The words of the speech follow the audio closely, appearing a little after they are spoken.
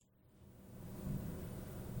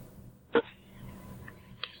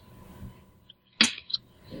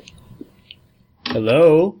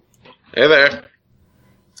Hello. Hey there.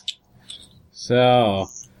 So,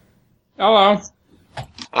 Hello.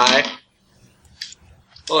 Hi.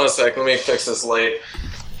 Hold on a sec, let me fix this light.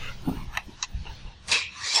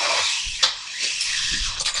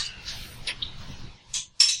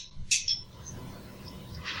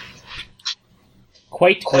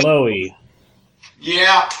 quite glowy.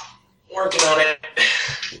 Yeah, working on it.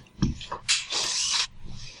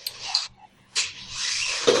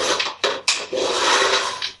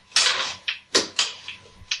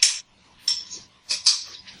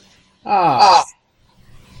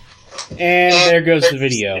 And there goes the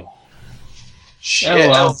video. Shit.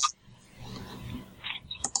 Hello.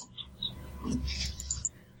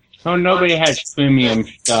 So nobody has premium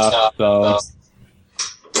stuff, so...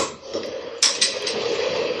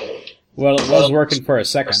 Well, it was working for a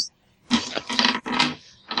second.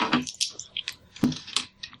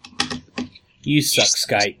 You suck,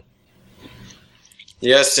 Skype.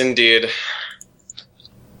 Yes, indeed.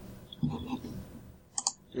 Now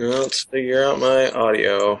let's figure out my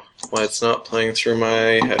audio. Why it's not playing through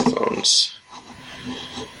my headphones.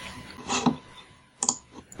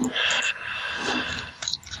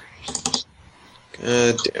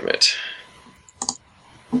 God damn it.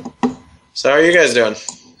 So how are you guys doing?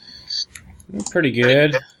 Pretty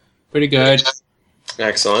good. Pretty good.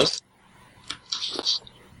 Excellent.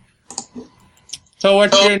 So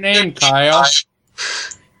what's your name, Kyle?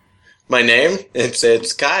 My name?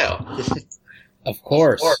 It's Kyle. Of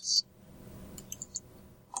course.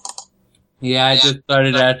 Yeah, I just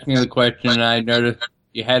started asking the question and I noticed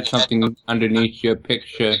you had something underneath your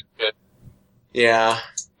picture. Yeah.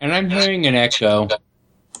 And I'm hearing an echo.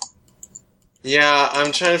 Yeah,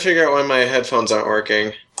 I'm trying to figure out why my headphones aren't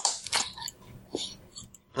working.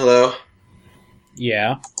 Hello?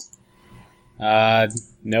 Yeah.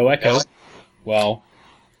 No echo. Well.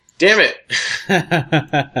 Damn it!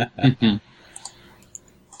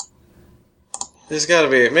 There's gotta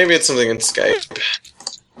be... Maybe it's something in Skype.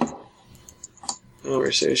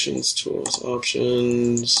 Conversations, tools,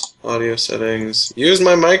 options, audio settings. Use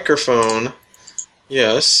my microphone.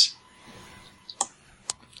 Yes.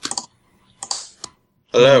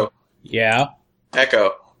 Hello? Yeah.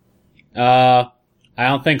 Echo. I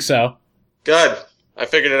don't think so. Good. I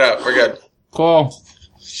figured it out. We're good. Cool.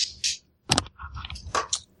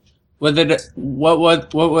 What was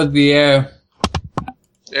the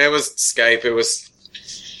It was Skype. It was...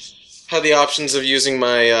 Had the options of using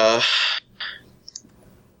my,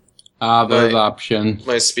 those options.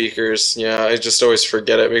 my speakers. Yeah, I just always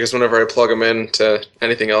forget it because whenever I plug them into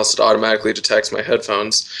anything else, it automatically detects my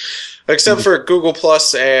headphones. Except for Google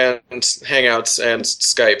Plus and Hangouts and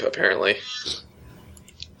Skype, apparently.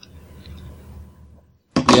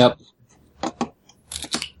 Yep.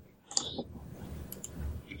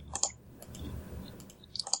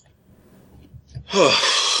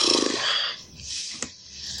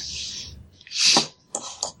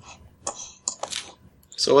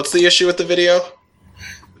 So what's the issue with the video?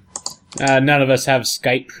 None of us have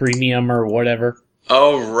Skype Premium or whatever.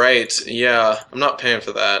 Oh, right. Yeah, I'm not paying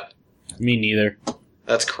for that. Me neither.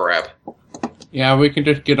 That's crap. Yeah, we can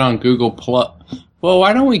just get on Google Plus. Well,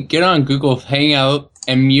 why don't we get on Google Hangout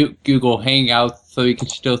and mute Google Hangouts so we can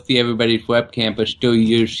still see everybody's webcam but still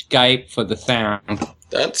use Skype for the sound?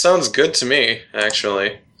 That sounds good to me,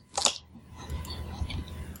 actually.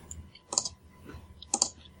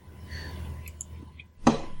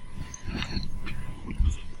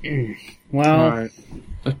 Well, Alright.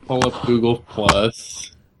 Let's pull up Google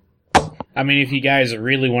Plus. I mean, if you guys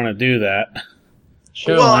really want to do that.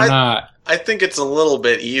 Sure, Well, why not? I think it's a little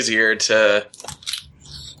bit easier to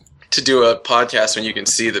do a podcast when you can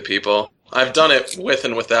see the people. I've done it with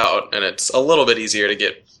and without, and it's a little bit easier to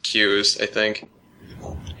get cues, I think.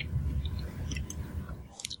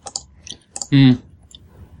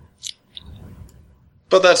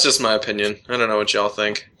 But that's just my opinion. I don't know what y'all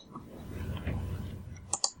think.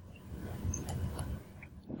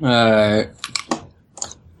 Alright.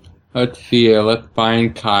 Let's see here. Let's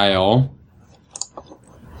find Kyle.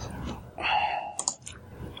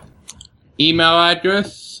 Email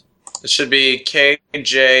address? It should be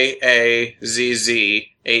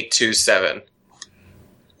KJAZZ827.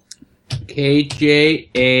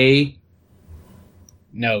 KJA.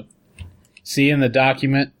 No. See in the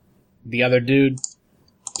document, the other dude?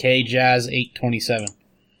 KJazz827.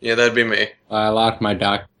 Yeah, that'd be me. I lost my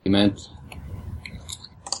documents.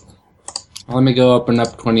 Let me go open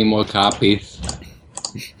up 20 more copies.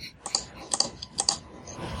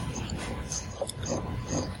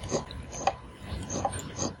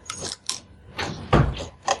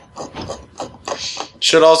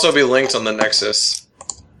 Should also be linked on the Nexus.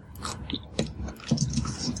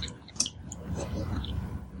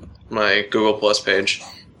 my Google Plus page.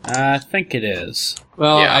 I think it is.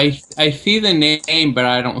 Well, Yeah. I see the name, but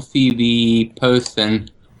I don't see the person.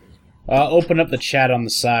 Open up the chat on the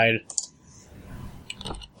side,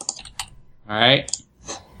 Alright.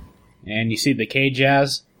 and you see the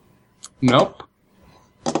K-Jazz? Nope.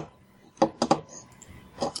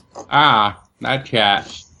 Ah, that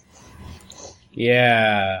chat.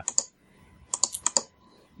 Yeah.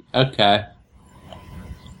 Okay.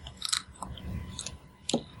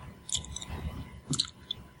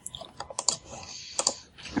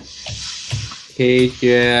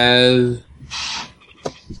 K-Jazz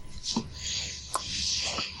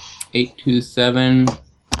 827.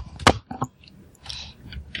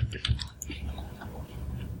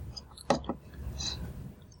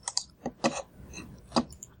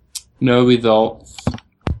 No results.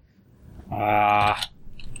 Ah.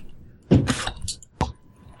 Let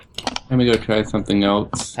me go try something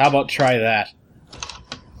else. How about try that?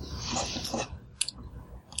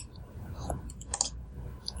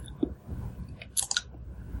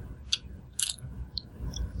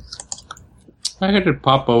 I could just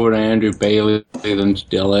pop over to Andrew Bailey and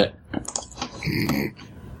steal it.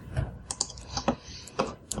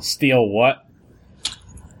 Steal what?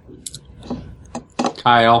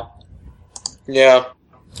 Kyle. Yeah.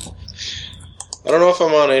 I don't know if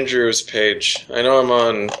I'm on Andrew's page. I know I'm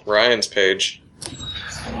on Ryan's page.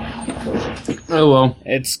 Oh well.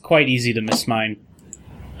 It's quite easy to miss mine.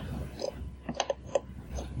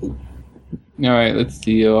 Alright, let's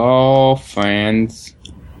see. All friends.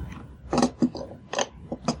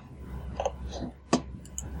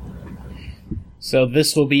 So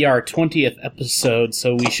this will be our 20th episode,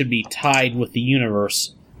 so we should be tied with the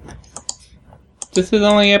universe. This is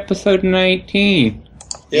only episode 19.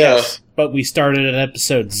 Yeah. Yes, but we started at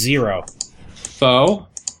episode 0. So?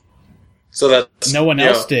 So that's... No one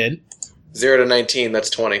else did. 0 to 19, that's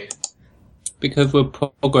 20. Because we're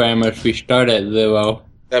programmers, we start at 0.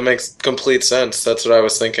 That makes complete sense. That's what I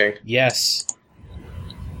was thinking. Yes.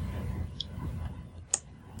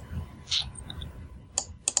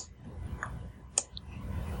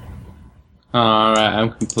 Alright,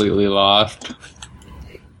 I'm completely lost.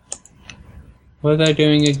 What was I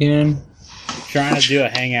doing again? Trying to do a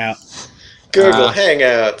hangout. Google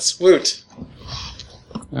Hangouts. Woot.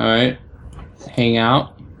 Alright. Hang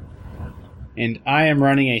out. And I am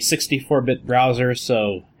running a 64-bit browser,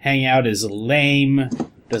 so Hangout is lame.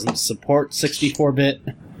 Doesn't support 64-bit.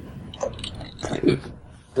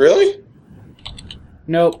 Really?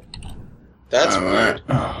 Nope. That's weird.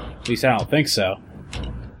 At least I don't think so.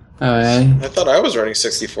 Alright. I thought I was running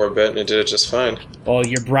 64-bit and it did it just fine. Well,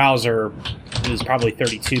 your browser is probably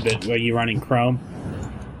 32-bit. Are you running Chrome?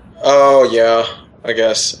 Oh, yeah. I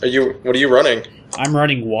guess. What are you running? I'm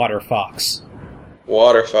running WaterFox.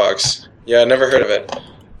 Waterfox. Yeah, I never heard of it.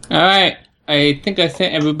 Alright. I think I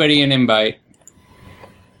sent everybody an invite.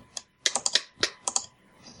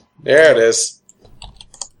 There it is.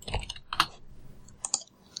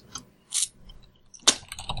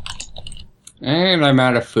 And I'm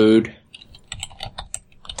out of food.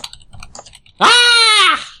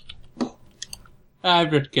 Ah!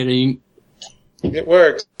 I'm just kidding. It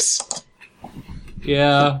works.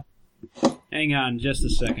 Yeah. Hang on just a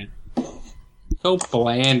second. So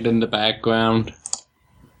bland in the background.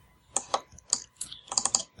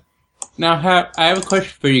 Now, I have a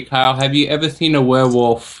question for you, Kyle. Have you ever seen a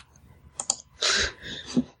werewolf?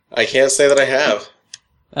 I can't say that I have.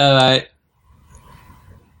 Alright.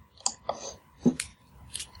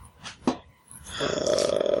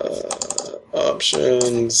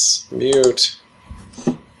 Options. Mute.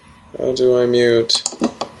 How do I mute?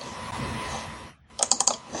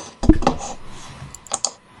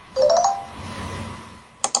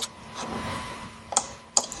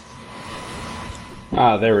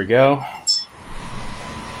 Ah, there we go.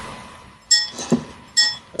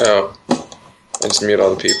 Oh. I just mute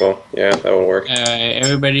all the people. Yeah, that will work. Alright,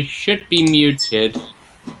 everybody should be muted.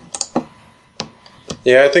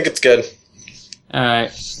 Yeah, I think it's good.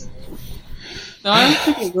 Alright. No, I don't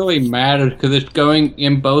think it really matters because it's going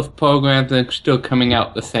in both programs and it's still coming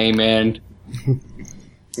out the same end.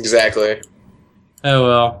 Exactly. Oh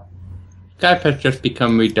well. Skype has just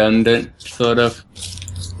become redundant, sort of.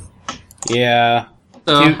 Yeah.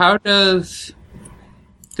 So how does...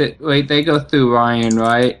 Wait, they go through Ryan,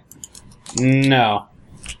 right? No.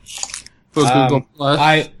 For Google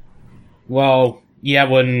Plus?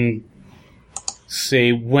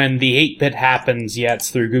 When the 8-bit happens, yeah, it's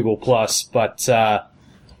through Google Plus, but I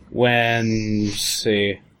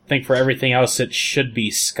think for everything else it should be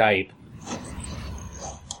Skype.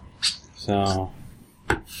 So,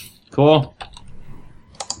 Cool.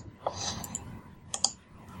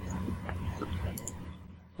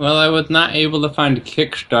 Well, I was not able to find a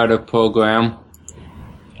Kickstarter program.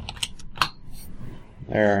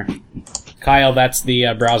 There. Kyle, that's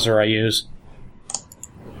the browser I use.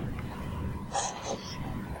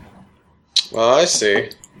 Well, I see.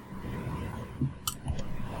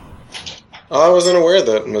 Oh, I wasn't aware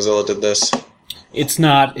that Mozilla did this. It's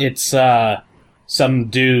not. It's some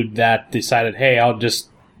dude that decided, hey, I'll just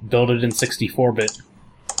build it in 64-bit.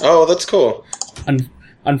 Oh, that's cool.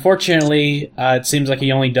 Unfortunately, it seems like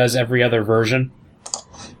he only does every other version.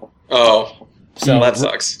 Oh, so that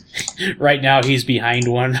sucks. Right now, he's behind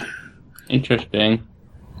one. Interesting.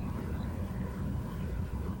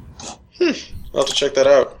 I'll have to check that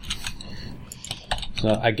out.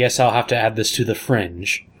 So I guess I'll have to add this to the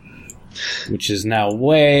Fringe, which is now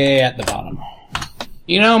way at the bottom.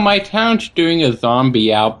 You know, my town's doing a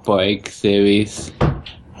zombie outbreak series.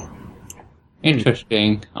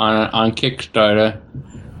 Interesting. On Kickstarter.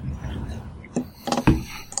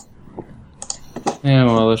 Yeah,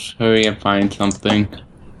 well, let's hurry and find something.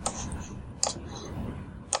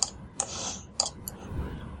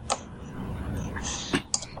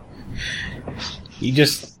 You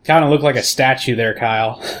just kind of look like a statue there,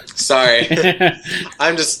 Kyle. Sorry.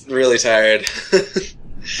 I'm just really tired.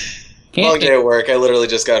 Long day at work. I literally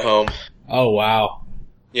just got home. Oh, wow.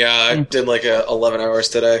 Yeah, I did like 11 hours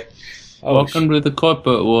today. Oh, Welcome to the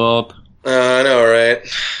corporate world. I know, right?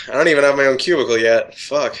 I don't even have my own cubicle yet.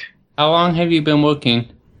 Fuck. How long have you been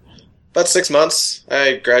working? About 6 months.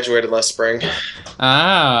 I graduated last spring.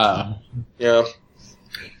 Ah. Yeah.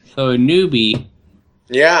 So a newbie.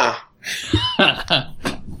 Yeah.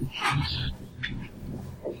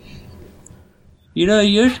 You know,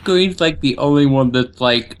 your screen's like the only one that's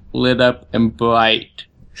like lit up and bright.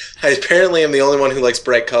 I apparently am the only one who likes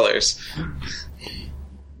bright colors.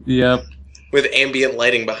 Yep. With ambient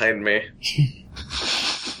lighting behind me.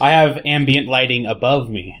 I have ambient lighting above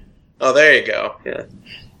me. Oh, there you go. Yeah.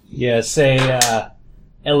 Yeah, say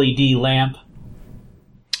LED lamp.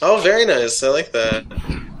 Oh, very nice. I like that.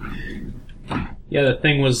 Yeah, the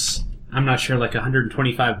thing was, I'm not sure, like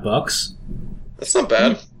 $125. That's not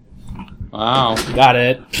bad. Wow. Got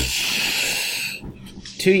it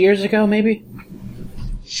 2 years ago, maybe?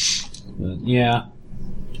 But, yeah.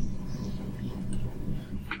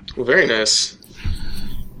 Well, very nice.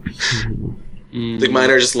 I think mine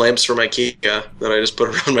are just lamps from IKEA that I just put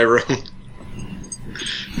around my room.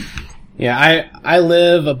 Yeah, I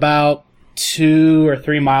live about 2 or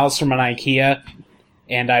 3 miles from an IKEA,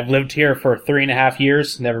 and I've lived here for 3.5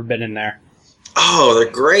 years, never been in there. Oh, they're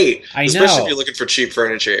great. I Especially know. if you're looking for cheap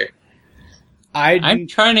furniture. I'm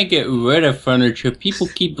trying to get rid of furniture. People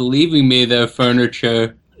keep leaving me their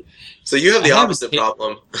furniture. So you have the I have opposite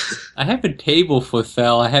problem. I have a table for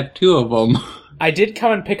sale. I have 2 of them. I did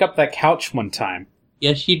come and pick up that couch one time.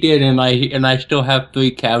 Yes, you did, and I still have 3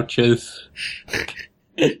 couches.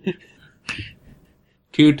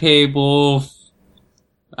 2 tables.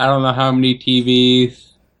 I don't know how many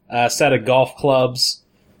TVs. A set of golf clubs.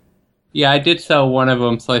 Yeah, I did sell one of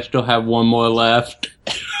them, so I still have 1 more left.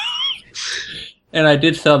 And I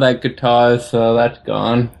did sell that guitar, so that's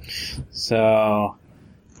gone. So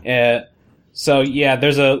yeah,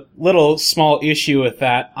 there's a little small issue with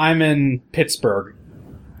that. I'm in Pittsburgh.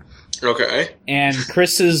 Okay. And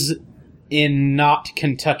Chris is in not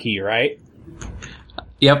Kentucky, right?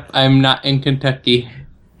 Yep, I'm not in Kentucky.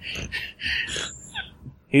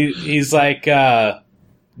 He's like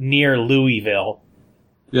near Louisville.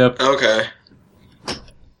 Yep. Okay.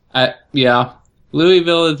 Yeah.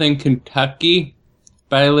 Louisville is in Kentucky,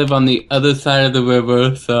 but I live on the other side of the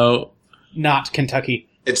river, so... Not Kentucky.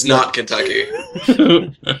 It's not Kentucky.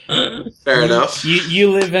 Fair enough.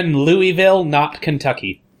 You live in Louisville, not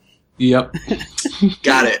Kentucky. Yep.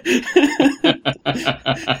 Got it.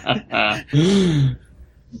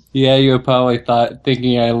 Yeah, you were probably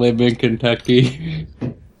thinking I live in Kentucky.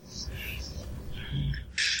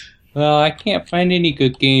 Well, I can't find any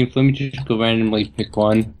good games. Let me just go randomly pick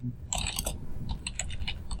one.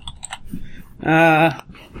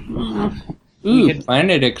 Ooh,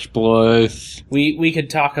 Planet Explorers. We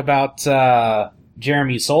could talk about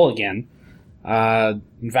Jeremy Soule again.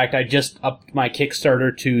 In fact, I just upped my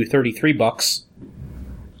Kickstarter to $33.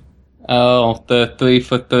 Oh, the 3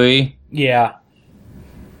 for 3? Yeah.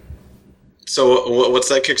 So what's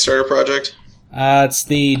that Kickstarter project? It's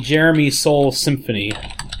the Jeremy Soule Symphony.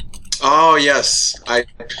 Oh, yes. I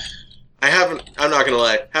haven't, I'm not going to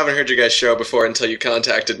lie, haven't heard you guys' show before until you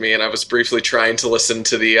contacted me, and I was briefly trying to listen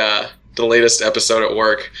to the latest episode at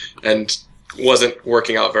work, and wasn't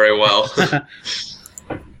working out very well.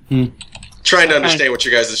 Trying to understand what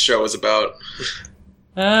you guys' show is about.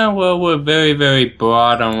 Well, we're very, very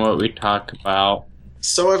broad on what we talk about.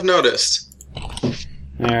 So I've noticed.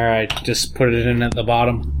 Alright, just put it in at the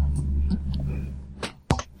bottom.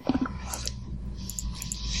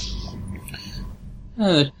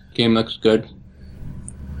 The game looks good.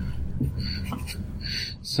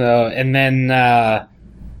 So, and then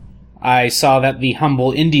I saw that the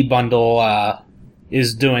Humble Indie Bundle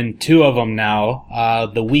is doing 2 of them now.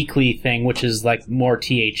 The weekly thing, which is like more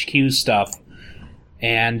THQ stuff,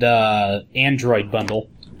 and Android Bundle.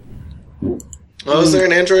 Oh, is there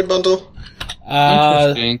an Android bundle?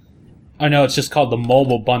 Interesting. Oh no, it's just called the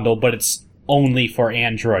Mobile Bundle, but it's only for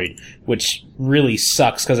Android, which really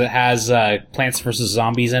sucks because it has Plants vs.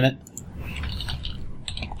 Zombies in it.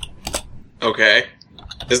 Okay.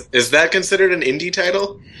 Is that considered an indie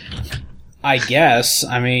title? I guess.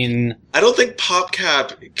 I mean... I don't think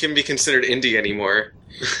PopCap can be considered indie anymore.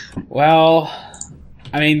 Well,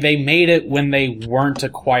 I mean, they made it when they weren't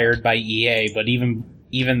acquired by EA, but even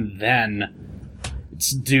then,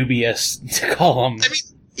 it's dubious to call them... I mean,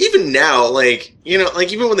 even now, like, you know,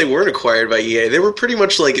 like, even when they weren't acquired by EA, they were pretty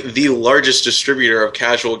much, like, the largest distributor of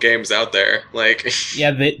casual games out there. Like...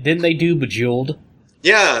 Yeah, didn't they do Bejeweled?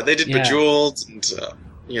 Yeah, they did Yeah. Bejeweled, and,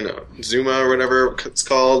 you know, Zuma or whatever it's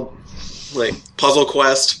called. Like, Puzzle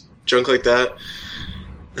Quest, junk like that.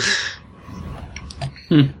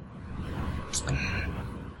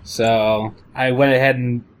 So, I went ahead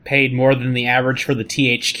and paid more than the average for the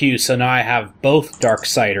THQ, so now I have both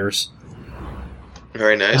Darksiders.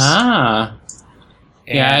 Very nice. Ah.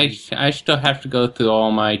 Yeah, And- I still have to go through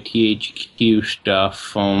all my THQ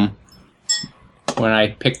stuff when I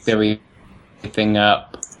picked everything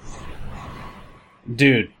up.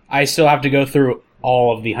 Dude, I still have to go through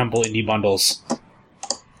all of the Humble Indie Bundles.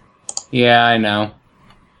 Yeah, I know.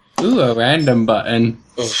 Ooh, a random button.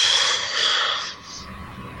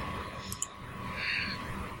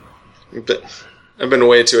 I've been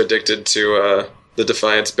way too addicted to the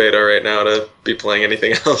Defiance beta right now to be playing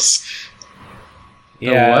anything else.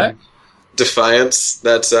 Yeah. what? Defiance,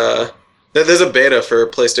 that's there's a beta for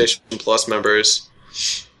PlayStation Plus members.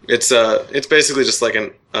 It's basically just like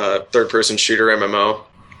an third-person shooter MMO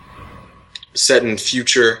set in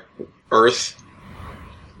future Earth,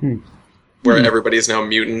 where everybody is now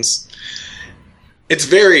mutants. It's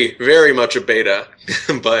very, very much a beta,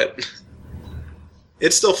 but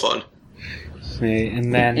it's still fun.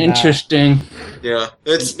 And then... Interesting. Yeah,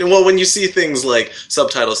 it's well when you see things like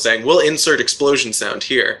subtitles saying "We'll insert explosion sound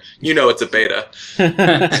here," you know it's a beta.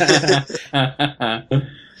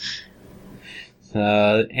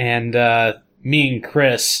 Me and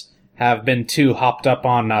Chris have been too hopped up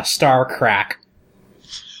on StarCrack.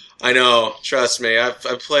 I know, trust me. I've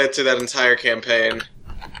played through that entire campaign.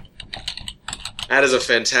 That is a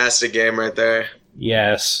fantastic game right there.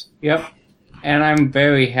 Yes. Yep. And I'm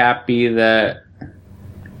very happy that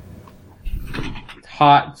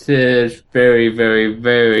HOTS is very, very,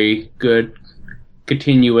 very good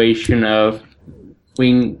continuation of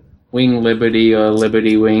Wing Liberty or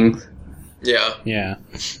Liberty Wings. Yeah. Yeah.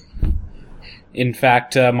 In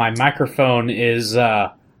fact, my microphone is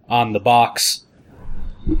on the box.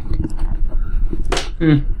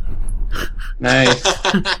 Nice.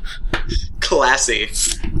 Classy.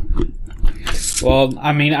 Well,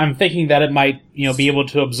 I mean, I'm thinking that it might, be able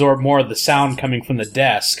to absorb more of the sound coming from the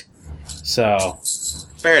desk. So...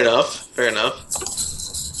 Fair enough.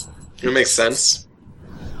 It makes sense.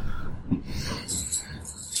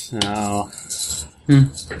 So...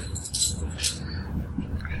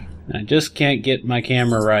 I just can't get my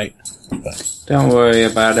camera right. But... Don't worry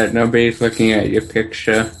about it. Nobody's looking at your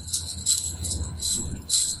picture.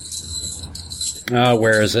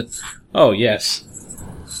 Where is it? Oh, yes.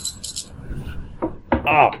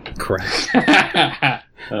 Oh, crap.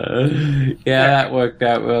 Yeah, that worked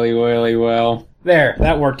out really, really well. There,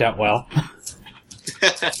 that worked out well. Look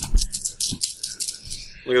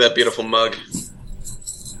at that beautiful mug.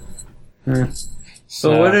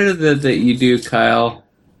 So what is it that you do, Kyle?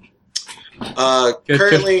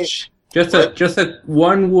 Currently... Just a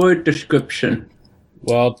one-word description.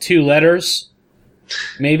 Well, 2 letters,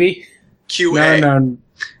 maybe? QA.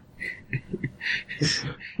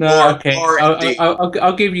 No, Or okay. R&D.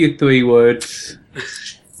 I'll give you 3 words.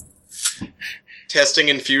 Testing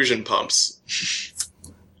infusion pumps.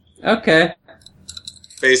 Okay.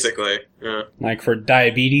 Basically. Yeah. Like for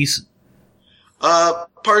diabetes?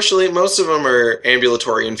 Partially. Most of them are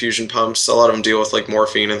ambulatory infusion pumps. A lot of them deal with like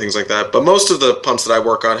morphine and things like that. But most of the pumps that I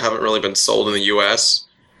work on haven't really been sold in the U.S.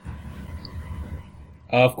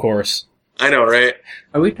 Of course. I know, right?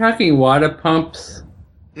 Are we talking water pumps?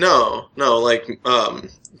 No, like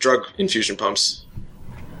drug infusion pumps.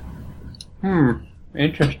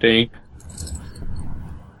 Interesting.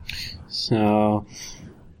 So,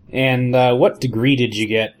 And what degree did you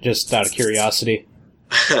get, just out of curiosity?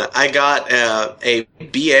 I got a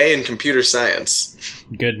BA in computer science.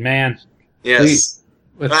 Good man. Yes.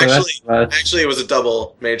 What's Actually, it was a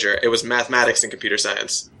double major. It was mathematics and computer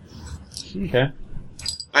science. Okay.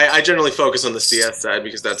 I generally focus on the CS side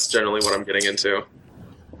because that's generally what I'm getting into.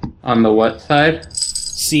 On the what side?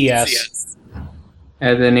 CS.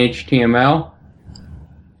 As in HTML?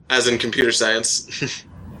 As in computer science.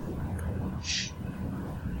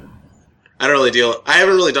 I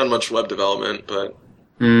haven't really done much web development, but...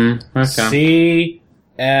 Okay.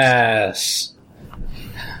 CS.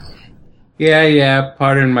 Yeah,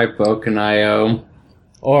 pardon my broken I.O.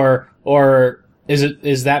 Or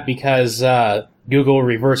is that because Google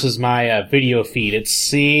reverses my video feed? It's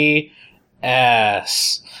CS.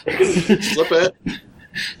 Flip it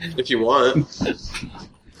if you want.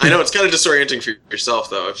 I know it's kind of disorienting for yourself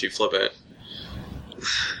though if you flip it.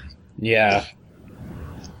 Yeah.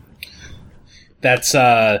 That's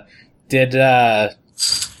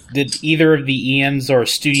did either of the Ians or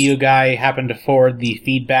Studio Guy happen to forward the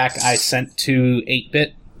feedback I sent to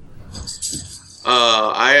 8-Bit?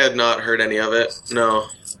 I had not heard any of it. No.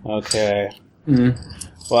 Okay.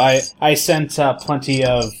 Well, I sent plenty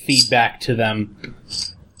of feedback to them.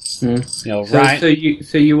 You know, Ryan.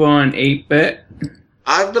 So you were on 8-Bit?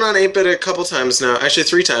 I've been on 8-Bit a couple times now. Actually,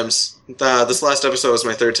 3 times. This last episode was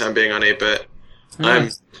my 3rd time being on 8-Bit. I'm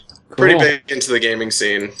pretty big into the gaming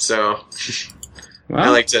scene, so I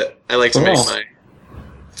like to make my.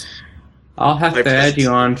 I'll have to add you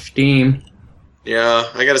on Steam. Yeah,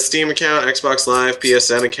 I got a Steam account, Xbox Live,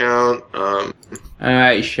 PSN account.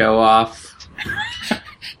 Alright, show off.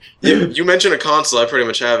 You mentioned a console, I pretty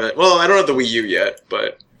much have it. Well, I don't have the Wii U yet,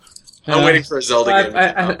 but I'm waiting for a Zelda game.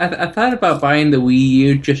 I thought about buying the Wii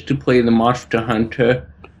U just to play the Monster Hunter.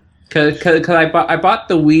 Cause I bought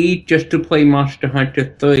the Wii just to play Monster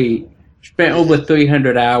Hunter 3. Spent over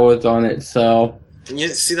 300 hours on it, so... Yeah,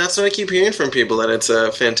 see, that's what I keep hearing from people, that it's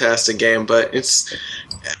a fantastic game, but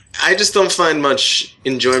I just don't find much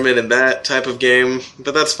enjoyment in that type of game,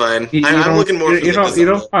 but that's fine. I'm looking more for you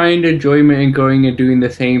don't find enjoyment in going and doing the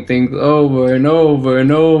same things over and over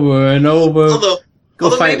and over and over.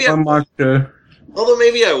 Go fight one monster. Although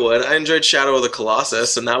maybe I would. I enjoyed Shadow of the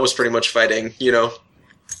Colossus, and that was pretty much fighting,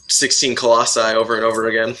 16 colossi over and over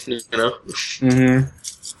again, Mm-hmm.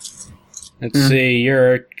 Let's see,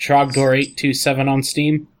 you're Trogdor827 on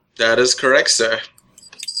Steam? That is correct, sir.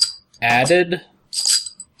 Added?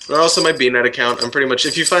 Or also my BNet account. I'm pretty much,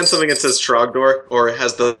 if you find something that says Trogdor, or it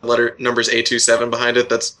has the numbers 827 behind it,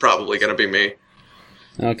 that's probably going to be me.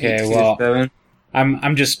 Okay, well,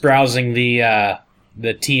 I'm just browsing the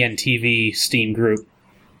TNTV Steam group,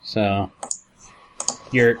 so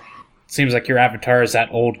seems like your avatar is that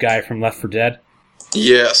old guy from Left 4 Dead.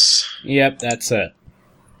 Yes. Yep, that's it.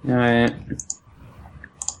 Alright.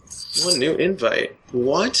 One new invite.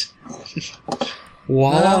 What?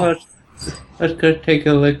 Wow. Let's go take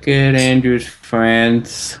a look at Andrew's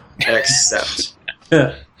friends. Accept.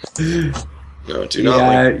 No, do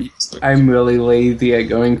not. Yeah, I'm really lazy at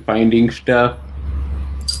finding stuff.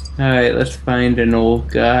 Alright, let's find an old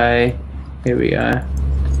guy. Here we are.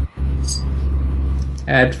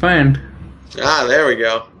 Add friend. Ah, there we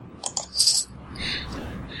go.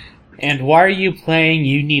 And why are you playing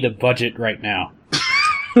You Need a Budget right now?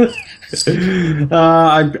 I'm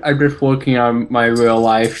just working on my real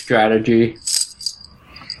life strategy.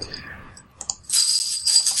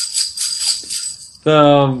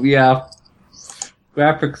 So, yeah.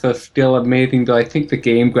 Graphics are still amazing, though I think the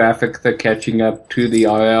game graphics are catching up to the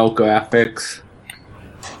RL graphics.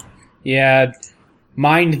 Yeah,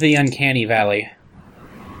 mind the uncanny valley.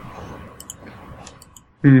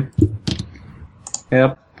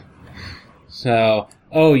 Yep. So,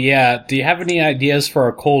 oh yeah, do you have any ideas for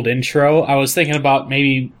a cold intro? I was thinking about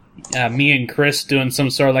maybe me and Chris doing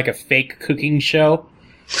some sort of like a fake cooking show.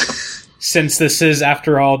 Since this is,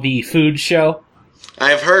 after all, the food show.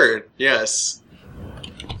 I've heard, yes.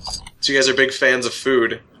 So you guys are big fans of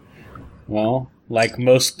food. Well, like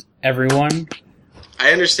most everyone.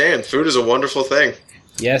 I understand. Food is a wonderful thing.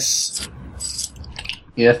 Yes.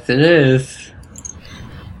 Yes, it is.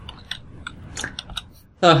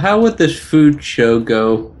 So how would this food show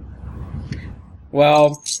go?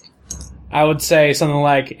 Well, I would say something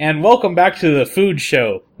like, and welcome back to the food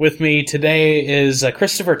show. With me today is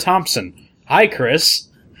Christopher Thompson. Hi, Chris.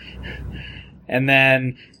 And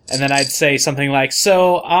then I'd say something like,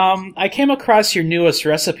 so, I came across your newest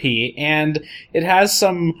recipe, and it has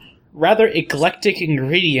some rather eclectic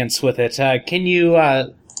ingredients with it. Can you,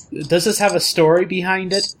 does this have a story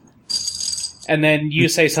behind it? And then you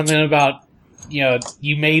say something about,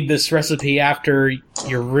 you made this recipe after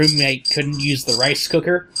your roommate couldn't use the rice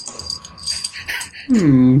cooker?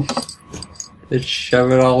 Let's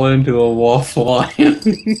shove it all into a waffle iron.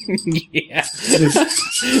 Yeah.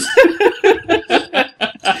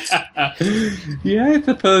 Yeah, I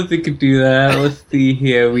suppose we could do that. Let's see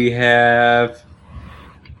here. We have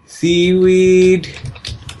seaweed,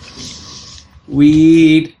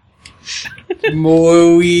 weed,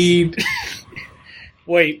 more weed.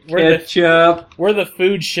 Wait, ketchup. We're the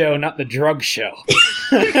food show, not the drug show.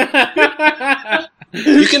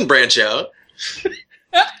 You can branch out.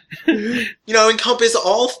 Encompass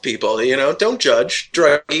all people, don't judge.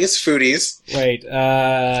 Druggies, foodies. Wait,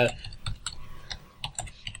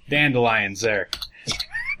 dandelions there.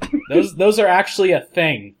 Those are actually a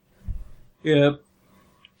thing. Yep.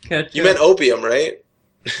 Ketchup. You meant opium, right?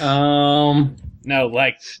 No,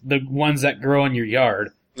 like the ones that grow in your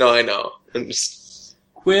yard. No, I know. I'm just...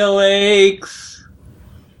 Quail eggs.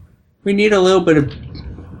 We need a little bit of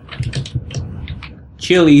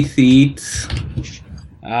chili seeds.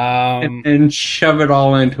 And shove it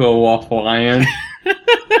all into a waffle iron.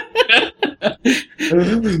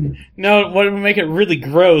 No, what would make it really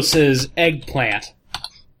gross is eggplant.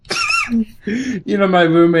 My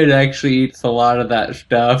roommate actually eats a lot of that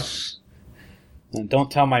stuff.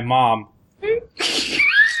 Don't tell my mom.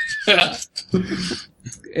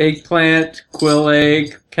 Eggplant, quill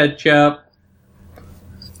egg, ketchup.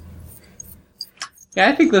 Yeah,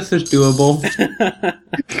 I think this is doable.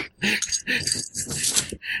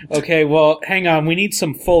 Okay, well, hang on. We need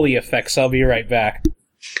some Foley effects. I'll be right back.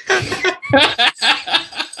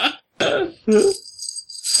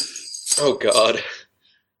 Oh, God.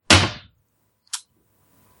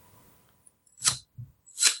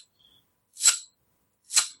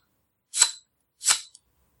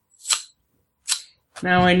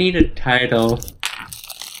 Now I need a title.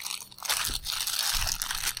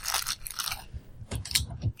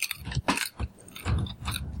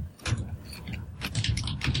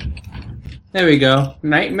 There we go.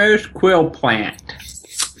 Nightmare's Quill Plant.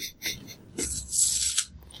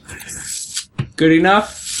 Good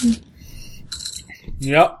enough?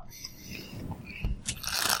 Yep.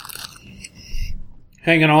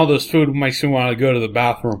 Hanging all this food makes me want to go to the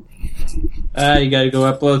bathroom. You gotta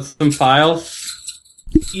go upload some files?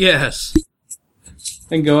 Yes.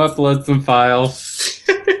 Then go upload some files.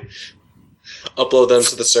 Upload them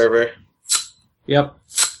to the server. Yep.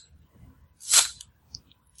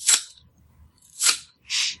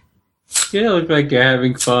 You look like you're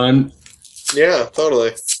having fun. Yeah,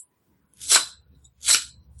 totally.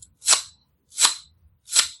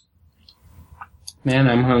 Man,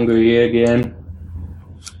 I'm hungry again.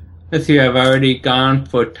 Let's see, I've already gone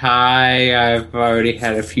for Thai. I've already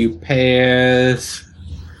had a few pears.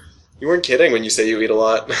 You weren't kidding when you say you eat a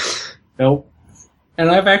lot. Nope. And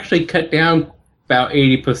I've actually cut down about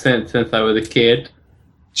 80% since I was a kid.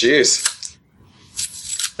 Jeez.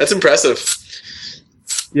 That's impressive.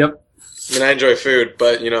 Yep. I mean, I enjoy food,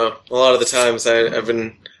 but, a lot of the times I've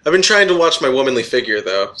been trying to watch my womanly figure,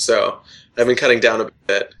 though, so I've been cutting down a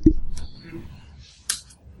bit.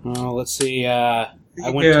 Oh, let's see. I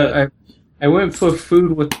went for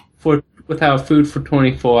food without food for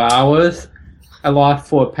 24 hours. I lost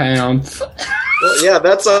 4 pounds. Well, yeah,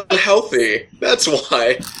 that's unhealthy. That's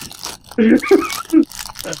why.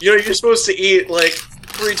 You're supposed to eat,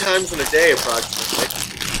 3 times in a day, approximately.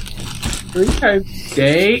 3 times a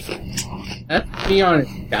day? That's me on a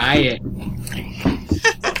diet.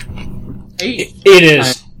 It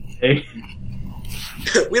is.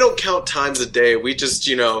 We don't count times a day. We just,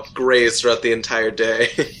 graze throughout the entire day.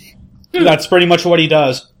 That's pretty much what he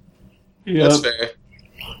does. Yep. That's fair.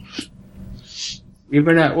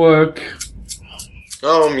 Even at work.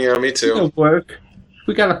 Oh, yeah, me too. At work.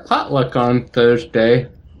 We got a potluck on Thursday.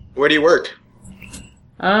 Where do you work?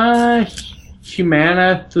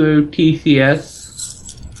 Humana through TCS.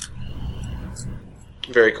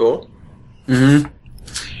 Very cool. Mm-hmm.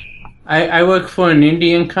 I work for an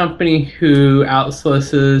Indian company who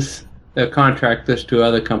outsources their contractors to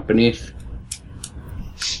other companies.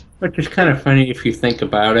 Which is kind of funny if you think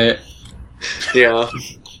about it. Yeah.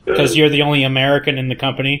 Because you're the only American in the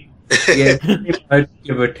company? Yeah, pretty much,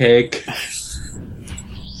 give or take.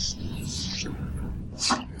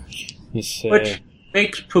 Which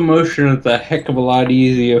makes promotions a heck of a lot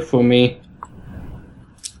easier for me.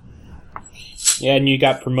 Yeah, and you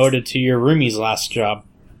got promoted to your roomie's last job.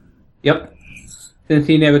 Yep. Since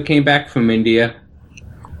he never came back from India.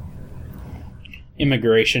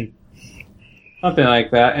 Immigration. Something like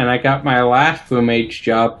that. And I got my last roommate's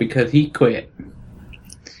job because he quit.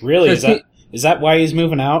 Really? Is that why he's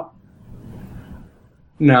moving out?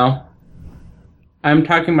 No. I'm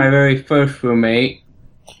talking my very first roommate.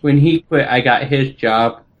 When he quit, I got his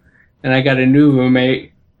job. And I got a new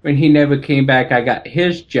roommate. When he never came back, I got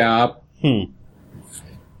his job. I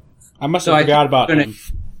must have forgot about him.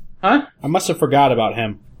 Huh? I must have forgot about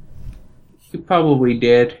him. You probably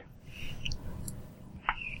did.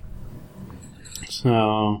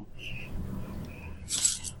 So,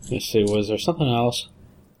 let's see, was there something else?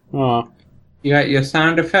 Oh. You got your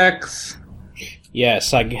sound effects?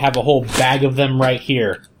 Yes, I have a whole bag of them right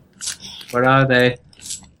here. What are they?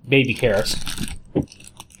 Baby carrots.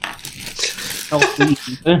 I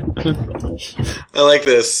like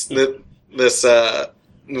this.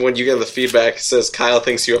 When you get the feedback, it says Kyle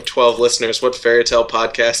thinks you have 12 listeners. What fairy tale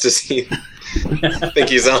podcast does he think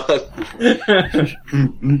he's on?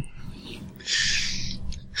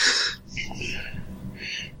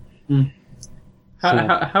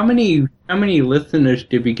 How many listeners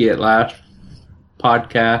did we get last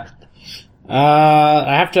podcast?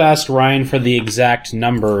 I have to ask Ryan for the exact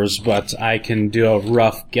numbers, but I can do a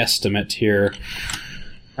rough guesstimate here.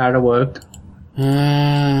 How to work?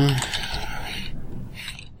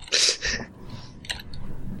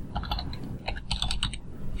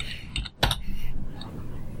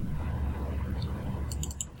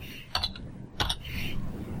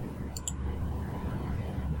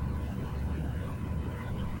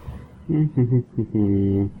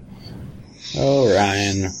 Oh,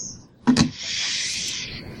 Ryan.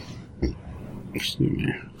 Excuse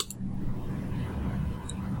me.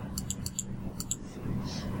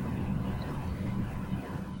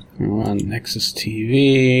 Come on, Nexus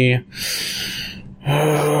TV.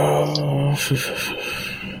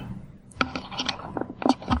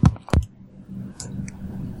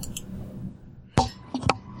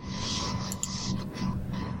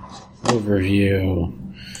 Overview.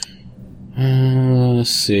 Let's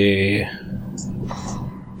see.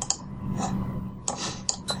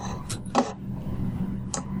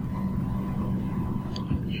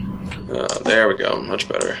 There we go. Much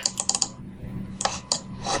better.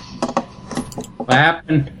 What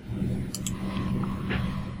happened?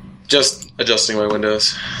 Just adjusting my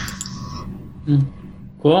windows.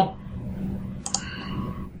 Cool.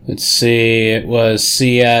 Let's see. It was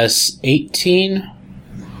CS 18.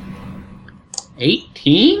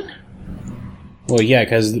 18? Well, yeah,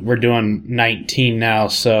 because we're doing 19 now,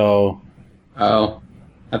 so... Oh.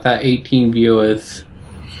 I thought 18 viewers.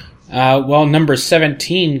 Well, number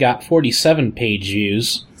 17 got 47 page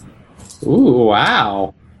views. Ooh,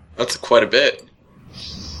 wow. That's quite a bit.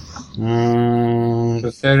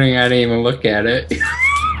 Considering I didn't even look at it.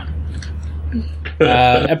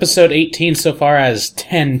 Episode 18 so far has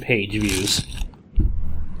 10 page views.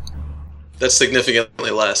 That's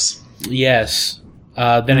significantly less. Yes.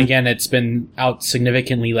 Then again, it's been out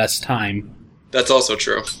significantly less time. That's also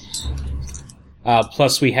true.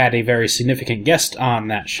 Plus, we had a very significant guest on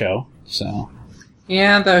that show, so...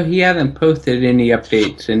 Yeah, though he hasn't posted any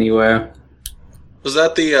updates anywhere. Was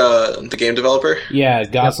that the game developer? Yeah,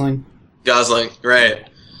 Gosling. Gosling, right.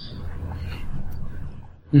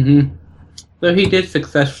 Mm-hmm. So he did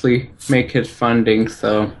successfully make his funding,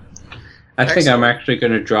 so... I think I'm actually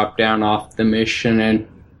going to drop down off the mission and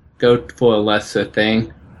go for a lesser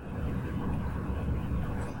thing.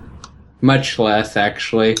 Much less,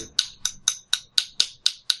 actually.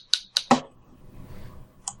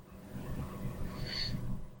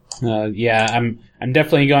 Yeah, I'm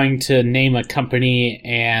definitely going to name a company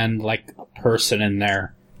and like a person in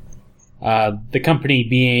there. The company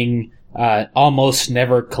being Almost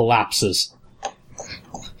Never Collapses.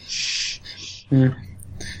 I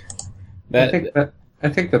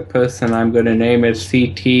think the person I'm going to name is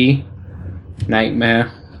CT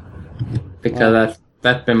Nightmare, because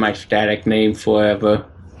that's been my static name forever.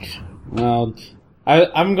 Well,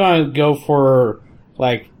 I'm going to go for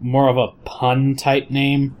like more of a pun type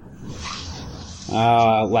name.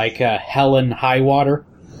 Like Helen Highwater.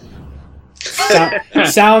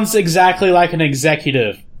 Sounds exactly like an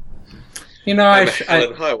executive. You know,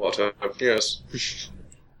 Helen Highwater, yes.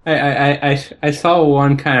 I saw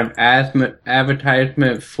one kind of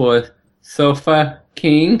advertisement for Sofa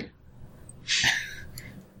King.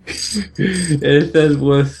 It says,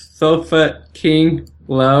 was Sofa King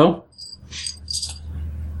low?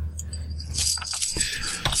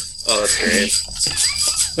 Oh, that's great.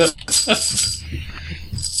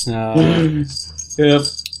 Yep.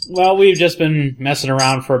 Well, we've just been messing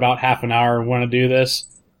around for about half an hour. Want to do this?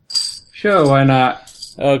 Sure, why not?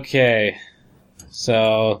 Okay.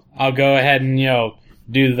 So, I'll go ahead and,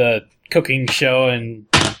 do the cooking show, and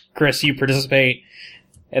Chris, you participate.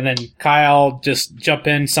 And then Kyle, just jump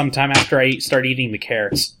in sometime after I start eating the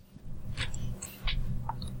carrots.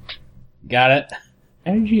 Got it?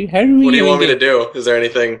 How do we What do you even want me get- to do? Is there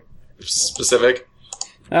anything specific?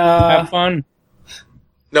 have fun?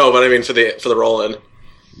 No, but I mean for the roll-in.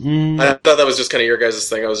 mm, I thought that was just kind of your guys'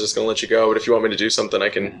 thing. I was just going to let you go, but if you want me to do something, I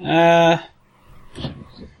can... I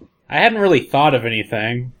hadn't really thought of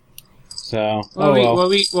anything. So,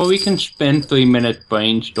 We can spend 3 minutes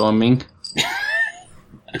brainstorming.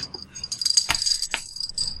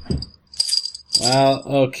 Well,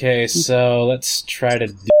 okay, so let's try to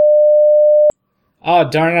do... Oh,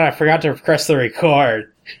 darn it, I forgot to press the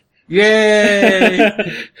record. Yay!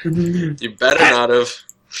 You better not have.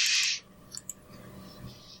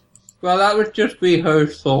 Well, that was just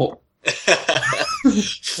rehearsal.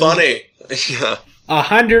 Funny. Yeah.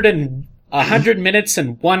 100 minutes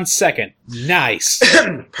and 1 second. Nice.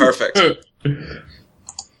 Perfect.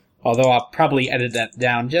 Although I'll probably edit that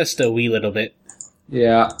down just a wee little bit.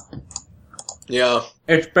 Yeah. Yeah.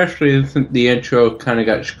 Especially since the intro kind of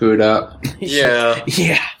got screwed up. Yeah.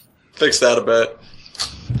 Yeah. Fix that a bit.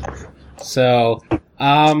 So,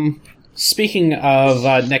 speaking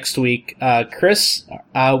of next week, Chris,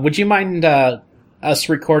 would you mind us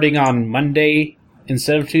recording on Monday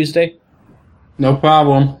instead of Tuesday? No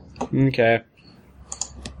problem. Okay.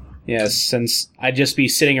 Yes, since I'd just be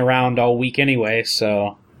sitting around all week anyway,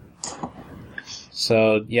 so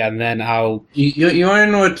yeah, and then I'll... You want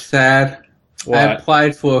to know what's sad? What? I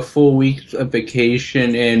applied for a full week of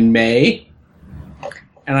vacation in May,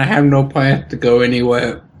 and I have no plans to go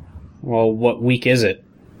anywhere. Well, what week is it?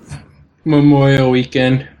 Memorial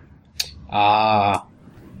Weekend. Ah.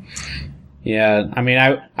 Yeah, I mean,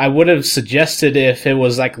 I would have suggested if it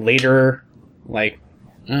was, like, later, like...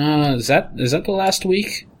 is that the last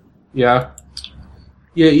week? Yeah.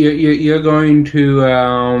 You're going to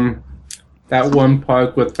that one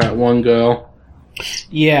park with that one girl.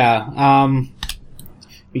 Yeah,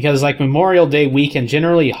 because, like, Memorial Day weekend,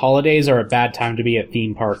 generally holidays are a bad time to be at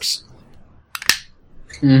theme parks.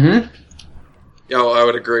 Mm-hmm. Yo, I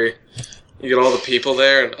would agree. You get all the people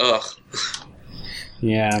there, and ugh.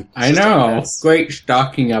 Yeah. I know. Great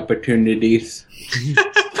stalking opportunities.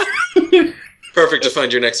 Perfect to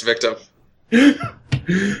find your next victim.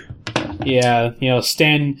 Yeah,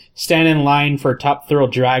 stand in line for Top Thrill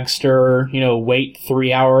Dragster, wait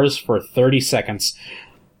 3 hours for 30 seconds.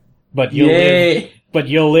 But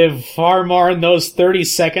you'll live far more in those 30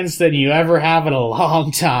 seconds than you ever have in a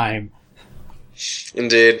long time.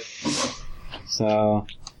 Indeed. So,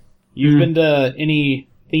 you've been to any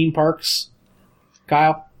theme parks,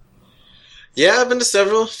 Kyle? Yeah, I've been to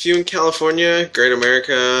several. A few in California, Great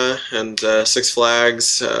America, and Six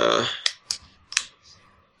Flags.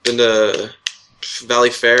 Been to Valley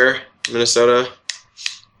Fair, Minnesota.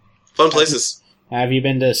 Fun places. Have you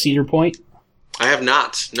been to Cedar Point? I have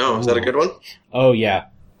not. No, is that a good one? Oh, yeah.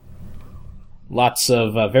 Lots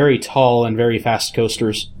of very tall and very fast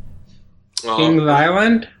coasters. Kings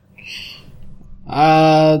Island?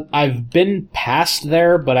 I've been past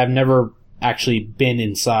there, but I've never actually been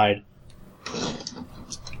inside.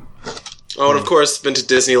 Oh, and of course, been to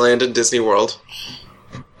Disneyland and Disney World.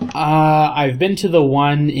 I've been to the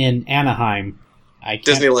one in Anaheim.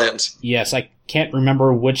 Disneyland. Yes, I can't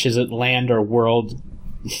remember which is it, land or world.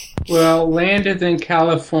 Well, land is in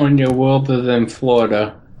California, world is in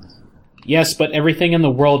Florida. Yes, but everything in the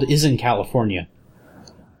world is in California.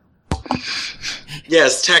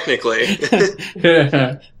 Yes, technically.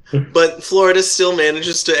 But Florida still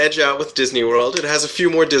manages to edge out with Disney World. It has a few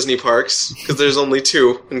more Disney parks, because there's only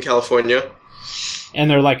 2 in California. And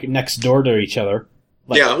they're, like, next door to each other.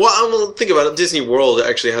 Like, yeah, well, think about it. Disney World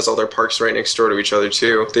actually has all their parks right next door to each other,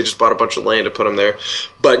 too. They just bought a bunch of land to put them there.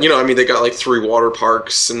 But, they got, like, 3 water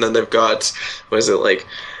parks, and then they've got,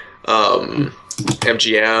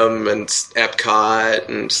 MGM and Epcot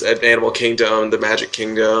and Animal Kingdom, the Magic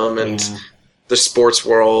Kingdom, and the Sports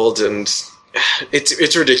World, and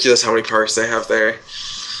it's ridiculous how many parks they have there.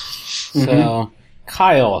 So,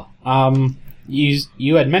 Kyle,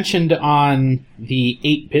 you had mentioned on the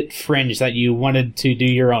 8-Bit Fringe that you wanted to do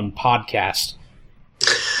your own podcast.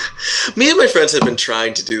 Me and my friends had been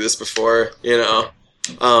trying to do this before, I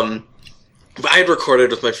had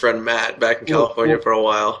recorded with my friend Matt back in California for a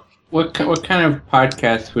while. What kind of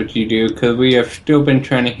podcast would you do? Because we have still been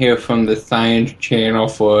trying to hear from the Science Channel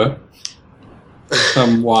for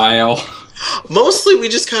some while. Mostly, we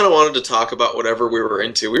just kind of wanted to talk about whatever we were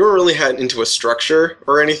into. We weren't really into a structure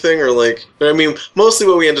or anything, mostly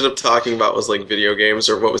what we ended up talking about was, like, video games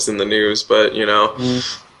or what was in the news, but,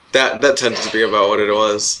 that tended to be about what it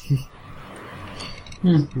was.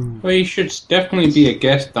 Well, you should definitely be a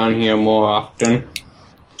guest on here more often.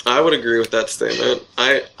 I would agree with that statement.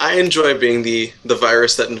 I enjoy being the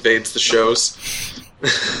virus that invades the shows.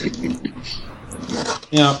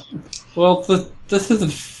 Yeah. Well, this is the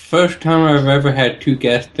first time I've ever had 2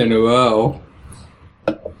 guests in a row.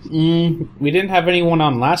 We didn't have anyone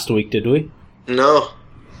on last week, did we? No.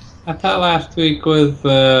 I thought last week was,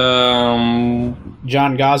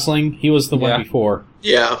 John Gosling, he was the one before.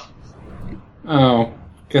 Yeah. Oh,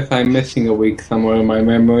 guess I'm missing a week somewhere in my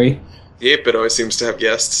memory. The 8-Bit always seems to have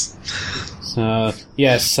guests. So,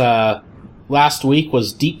 yes, last week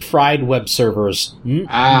was deep fried web servers.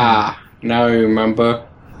 Ah, now I remember.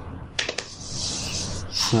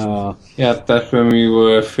 So, Yeah, that's when we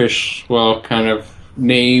were a kind of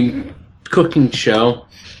named cooking show.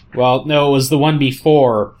 well, no, it was the one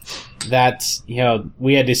before that,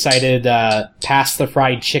 we had decided pass the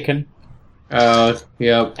fried chicken.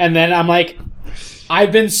 Yep. And then I'm like,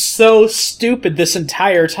 I've been so stupid this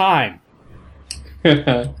entire time.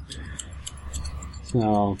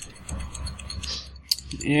 So,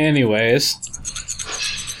 anyways.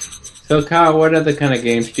 So, Kyle, what other kind of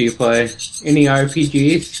games do you play? Any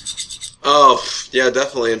RPGs? Oh, yeah,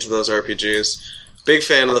 definitely into those RPGs. Big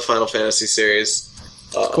fan of the Final Fantasy series.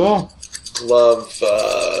 Cool. Love,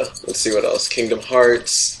 let's see what else. Kingdom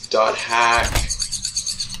Hearts, Dot Hack.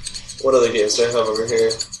 What other games do I have over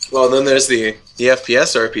here? Well, then there's the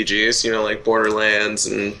FPS RPGs, like Borderlands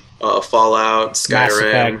and Fallout,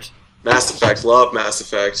 Skyrim. Mass Effect. Love Mass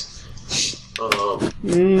Effect.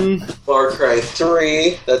 Far Cry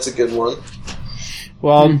 3, that's a good one.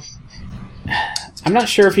 Well, I'm not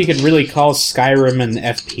sure if you could really call Skyrim an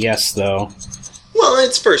FPS, though. Well,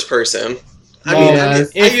 it's first person. I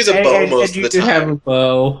use a bow most of the time. You have a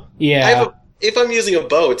bow. Yeah. If I'm using a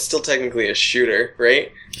bow, it's still technically a shooter,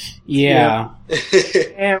 right? Yeah.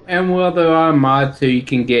 And well, there are mods so you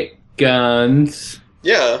can get guns.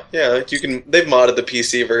 Yeah. You can. They've modded the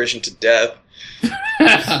PC version to death.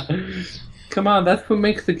 Come on, that's what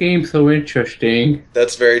makes the game so interesting.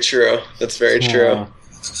 That's very true. True.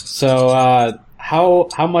 So,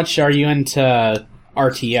 how much are you into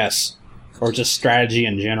RTS? Or just strategy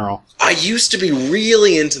in general? I used to be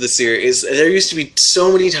really into the series. There used to be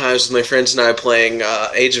so many times with my friends and I playing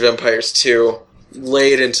Age of Empires 2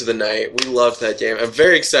 late into the night. We loved that game. I'm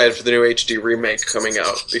very excited for the new HD remake coming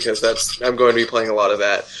out because I'm going to be playing a lot of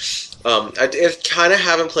that. I kind of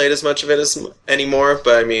haven't played as much of it anymore,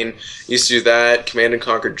 but used to do that. Command &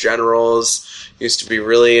 Conquer Generals, used to be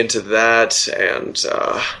really into that, and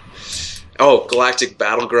Galactic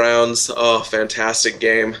Battlegrounds. Oh, fantastic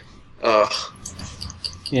game.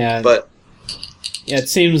 Yeah. But yeah, it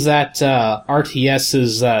seems that RTS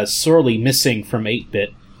is sorely missing from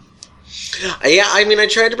 8-bit. Yeah, I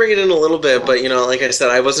tried to bring it in a little bit, but like I said,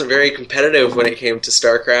 I wasn't very competitive when it came to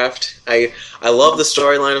StarCraft. I love the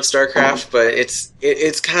storyline of StarCraft, but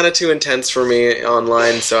it's kind of too intense for me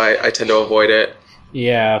online, so I tend to avoid it.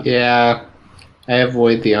 Yeah. Yeah, I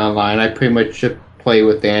avoid the online. I pretty much just play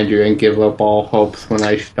with Andrew and give up all hopes when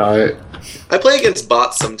I start. I play against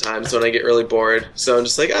bots sometimes when I get really bored, so I'm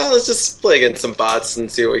just like, let's just play against some bots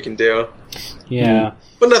and see what we can do. Yeah.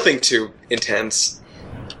 But nothing too intense.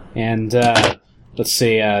 And, let's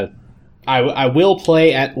see, I will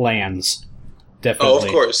play at LANs. Definitely. Oh,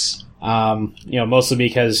 of course. Mostly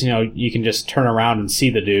because, you can just turn around and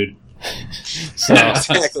see the dude. So,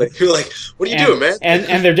 exactly. You're like, what are you doing, man?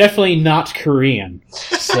 And they're definitely not Korean.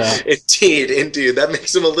 So. Indeed. That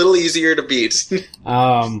makes them a little easier to beat.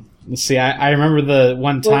 Let's see, I remember the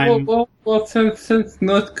one time... Well, since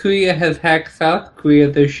North Korea has hacked South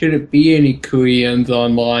Korea, there shouldn't be any Koreans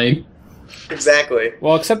online. Exactly.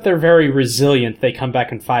 Well, except they're very resilient. They come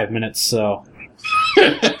back in 5 minutes, so...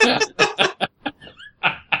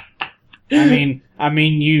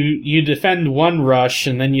 you defend one rush,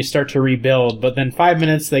 and then you start to rebuild, but then 5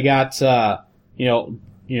 minutes they got, mutalisks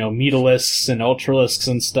and ultralisks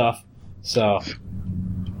and stuff, so...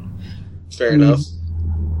 Fair enough.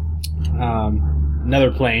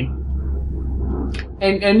 Another plane.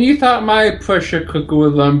 And you thought my pressure cooker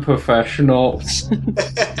was unprofessional.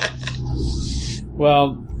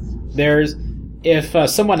 Well,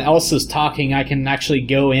 if someone else is talking, I can actually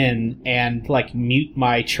go in and, mute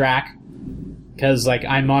my track, because,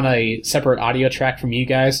 I'm on a separate audio track from you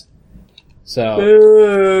guys.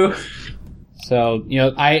 So,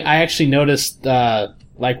 I actually noticed,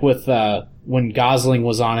 with, when Gosling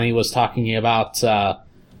was on and he was talking about, some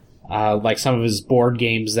of his board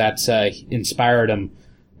games that, inspired him,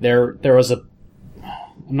 there was I'm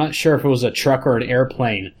not sure if it was a truck or an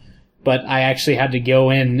airplane, but I actually had to go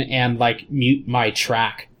in and, mute my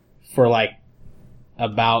track for,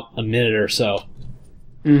 about a minute or so.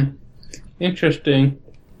 Interesting.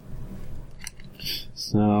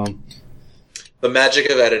 So... The magic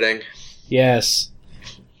of editing. Yes.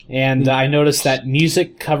 And I noticed that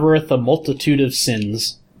music covereth a multitude of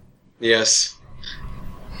sins. Yes.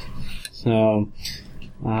 So,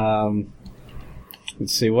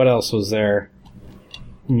 let's see, what else was there?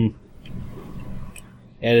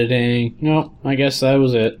 Editing. No, I guess that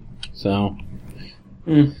was it. So,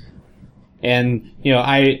 and,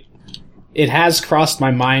 it has crossed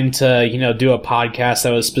my mind to, do a podcast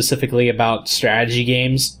that was specifically about strategy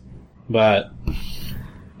games, but...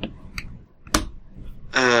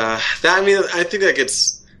 I think that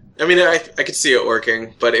gets... I could see it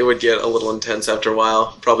working, but it would get a little intense after a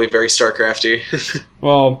while. Probably very StarCrafty.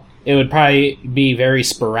 Well, it would probably be very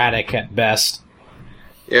sporadic at best.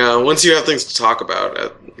 Yeah, once you have things to talk about,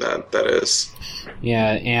 that is.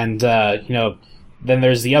 Yeah, and, then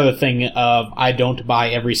there's the other thing of I don't buy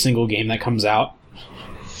every single game that comes out.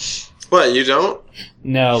 What, you don't?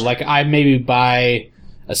 No, like I maybe buy,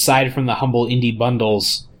 aside from the humble indie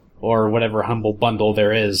bundles, or whatever humble bundle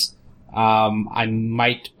there is, I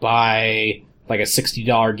might buy like a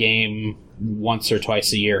 $60 game once or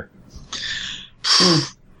twice a year.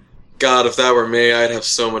 God, if that were me, I'd have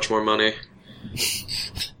so much more money.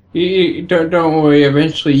 Don't worry,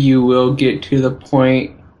 eventually you will get to the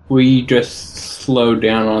point where you just slow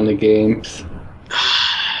down on the games.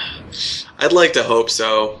 I'd like to hope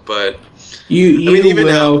so, but... Even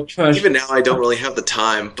now I don't really have the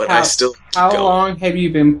time, but I still How long have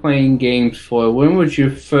you been playing games for? When was your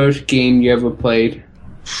first game you ever played?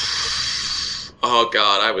 Oh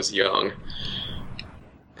god, I was young.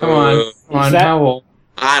 Come on, how old?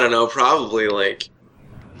 I don't know, probably like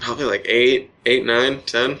 8, 9,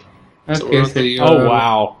 10. Okay, so you're... Oh,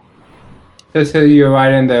 wow. So you're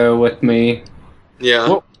right in there with me.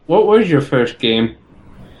 Yeah. What was your first game?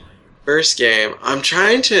 First game. I'm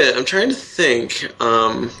trying to think.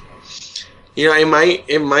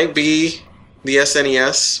 It might be the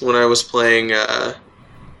SNES when I was playing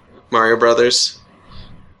Mario Brothers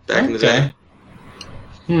back in the day.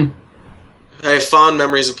 I have fond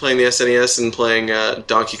memories of playing the SNES and playing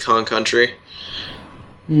Donkey Kong Country.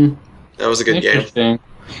 That was a good game.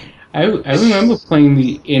 I remember playing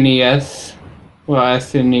the NES,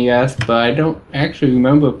 SNES, but I don't actually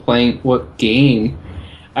remember playing what game.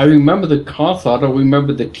 I remember the console, I don't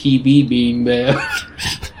remember the TV being there.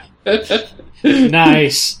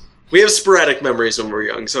 Nice. We have sporadic memories when we're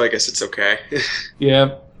young, so I guess it's okay.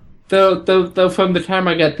 Yeah. Though from the time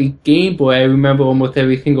I got the Game Boy, I remember almost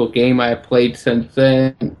every single game I played since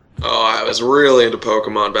then. Oh, I was really into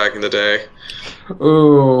Pokemon back in the day.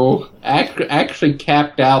 Oh, actually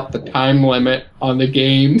capped out the time limit on the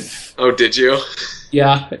games. Oh, did you?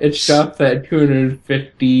 Yeah, it stops at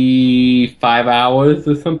 255 hours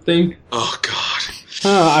or something. Oh, God.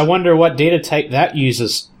 I wonder what data type that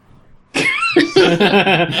uses.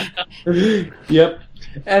 Yep.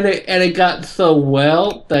 And it got so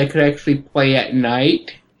well that I could actually play at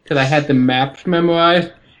night because I had the maps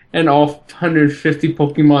memorized and all 150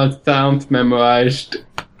 Pokemon sounds memorized.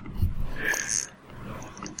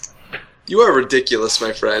 You are ridiculous,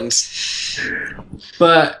 my friend.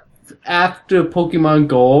 But after Pokemon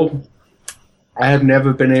Gold, I have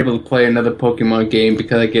never been able to play another Pokemon game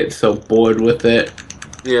because I get so bored with it.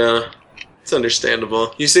 Yeah, it's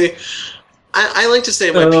understandable. You see, I like to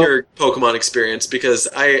say my pure Pokemon experience because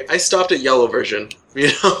I stopped at Yellow version,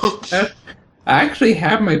 I actually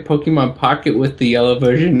have my Pokemon Pocket with the Yellow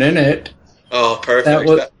version in it. Oh,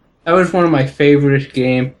 perfect. That was one of my favorite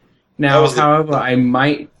games. Now, however, I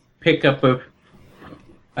might pick up a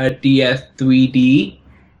DS 3D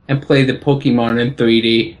and play the Pokemon in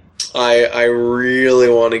 3D. I really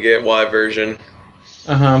want to get Y version.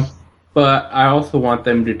 But I also want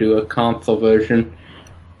them to do a console version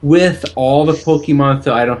with all the Pokemon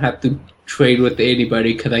so I don't have to trade with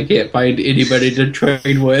anybody because I can't find anybody to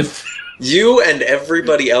trade with. You and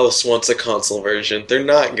everybody else wants a console version. They're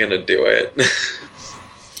not going to do it.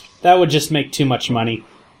 That would just make too much money.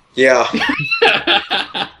 Yeah.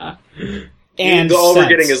 And all we're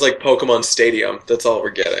getting is like Pokemon Stadium. That's all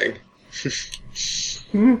we're getting. It's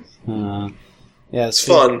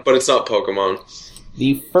fun, but it's not Pokemon.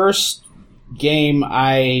 The first game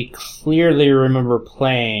I clearly remember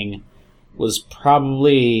playing was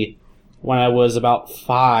probably when I was about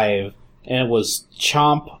 5, and it was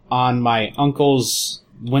Chomp on my uncle's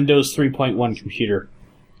Windows 3.1 computer.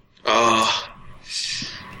 Oh.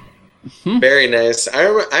 Very nice.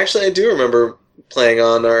 I do remember playing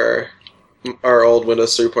on our old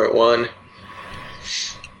Windows 3.1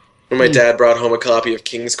 when my dad brought home a copy of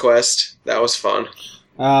King's Quest. That was fun.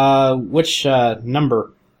 Which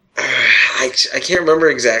number? I can't remember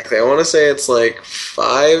exactly. I want to say it's like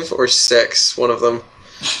 5 or 6, one of them.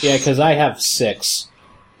 Yeah, because I have 6.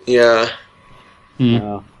 Yeah.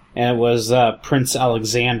 and it was Prince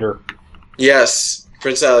Alexander. Yes,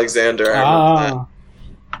 Prince Alexander. I remember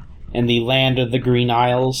And the Land of the Green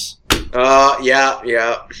Isles. Yeah.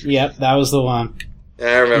 Yep, that was the one.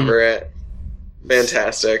 I remember it.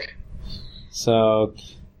 Fantastic. So,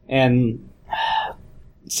 and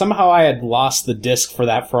somehow I had lost the disc for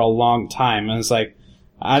that for a long time. And it's like,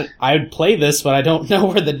 I'd play this, but I don't know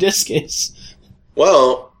where the disc is.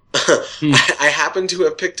 Well, I happen to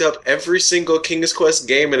have picked up every single King's Quest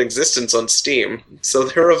game in existence on Steam, so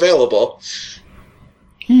they're available.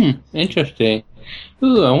 Interesting.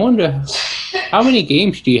 Ooh, I wonder, how many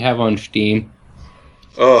games do you have on Steam?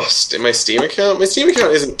 Oh, my Steam account? My Steam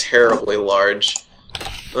account isn't terribly large.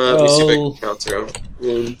 Let me see if I can count through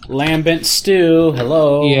them. Lambent Stew,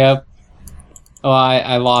 hello. Yep. Oh,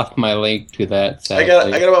 I lost my link to that, sadly.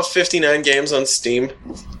 I got about 59 games on Steam.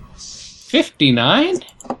 59?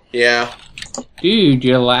 Yeah. Dude,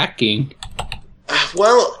 you're lacking.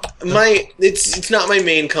 Well, it's not my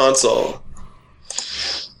main console.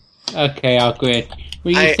 Okay, I'll grant.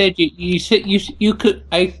 Well, you said you could.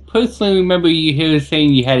 I personally remember you here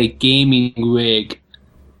saying you had a gaming rig.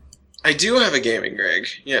 I do have a gaming rig,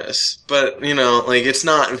 yes, but it's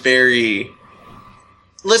not very.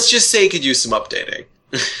 Let's just say it could use some updating.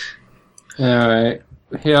 All right,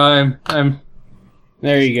 here I'm.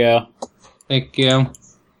 There you go. Thank you.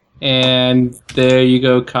 And there you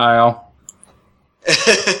go, Kyle.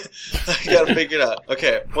 I gotta figure it out.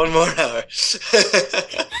 Okay, one more hour.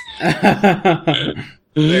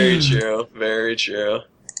 Very true. Very true.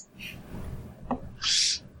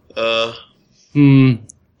 So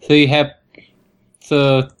you have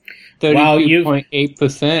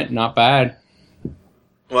 32.8%. Not bad.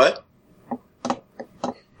 What?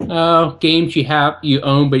 Games you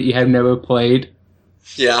own but you have never played.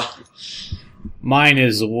 Yeah. Mine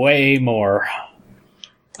is way more.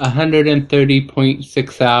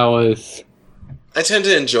 130.6 hours. I tend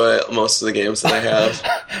to enjoy most of the games that I have.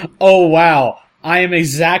 Oh, wow. I am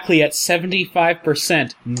exactly at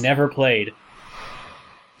 75% never played.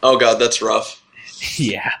 Oh god, that's rough.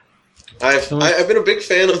 Yeah. I've been a big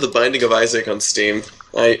fan of The Binding of Isaac on Steam.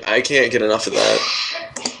 I can't get enough of that.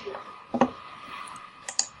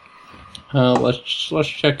 Let's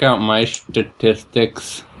check out my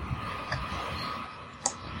statistics.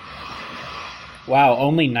 Wow,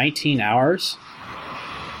 only 19 hours?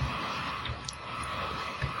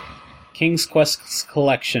 King's Quest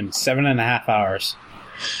Collection, 7.5 hours.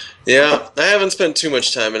 Yeah, I haven't spent too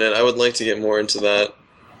much time in it. I would like to get more into that.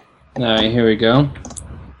 Alright, here we go.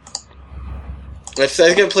 I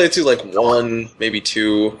think I played through like 1, maybe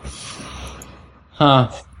 2.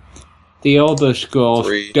 Huh. The Elder Scrolls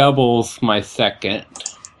 3. doubles my second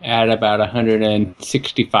at about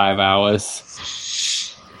 165 hours.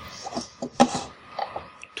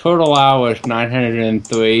 Total hours,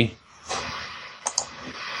 903.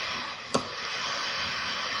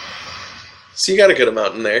 So you got a good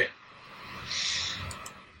amount in there.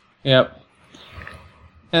 Yep.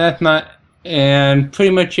 And pretty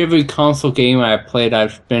much every console game I've played,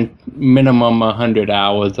 I've spent minimum 100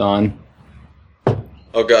 hours on.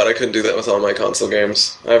 Oh god, I couldn't do that with all my console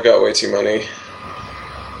games. I've got way too many.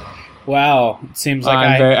 Wow, it seems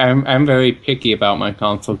like I'm very picky about my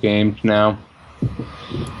console games now.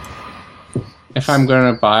 If I'm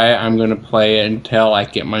gonna buy it, I'm gonna play it until I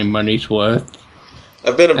get my money's worth.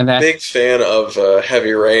 I've been a big fan of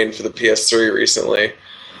Heavy Rain for the PS3 recently.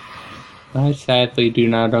 I sadly do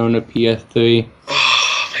not own a PS3.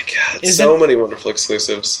 Oh my god, so many wonderful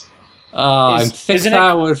exclusives. I'm 6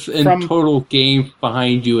 hours in total games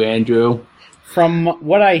behind you, Andrew. From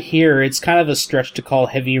what I hear, it's kind of a stretch to call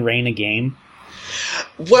Heavy Rain a game.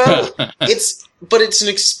 Well, it's an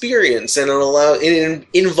experience, and it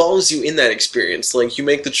involves you in that experience. Like, you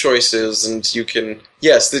make the choices, and you can...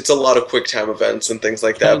 Yes, it's a lot of quick-time events and things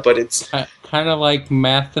like that, but it's... Kind of like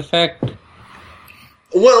Mass Effect?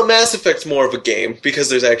 Well, Mass Effect's more of a game, because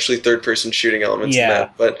there's actually third-person shooting elements in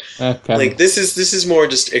that. But, like, this is more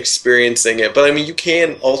just experiencing it. But, I mean, you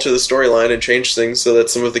can alter the storyline and change things so that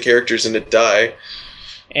some of the characters in it die.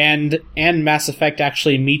 And Mass Effect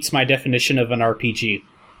actually meets my definition of an RPG.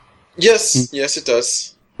 Yes, it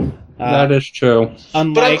does. That is true.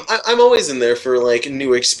 But I'm always in there for like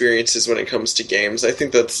new experiences when it comes to games. I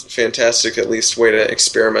think that's fantastic, at least way to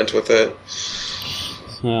experiment with it.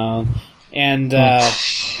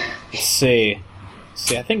 Let's see.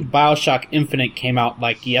 I think BioShock Infinite came out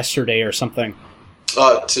like yesterday or something.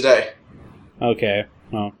 Today. Okay.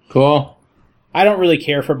 Well, cool. I don't really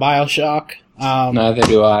care for BioShock. Neither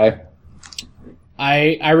do I.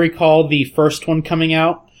 I recall the first one coming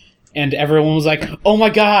out, and everyone was like, "Oh my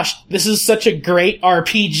gosh, this is such a great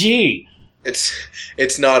RPG!"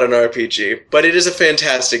 It's not an RPG, but it is a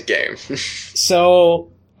fantastic game.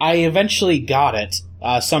 So I eventually got it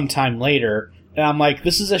sometime later, and I'm like,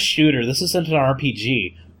 this is a shooter. This isn't an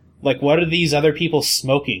RPG. Like, what are these other people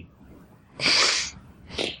smoking?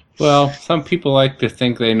 Well, some people like to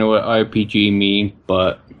think they know what RPG mean,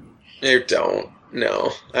 but They don't.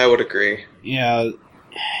 No, I would agree. Yeah.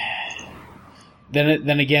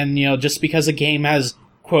 Then again, just because a game has,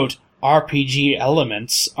 quote, RPG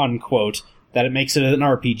elements, unquote, that it makes it an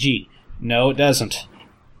RPG. No, it doesn't.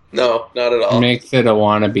 No, not at all. makes it a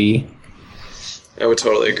wannabe. I would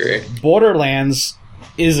totally agree. Borderlands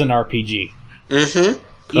is an RPG.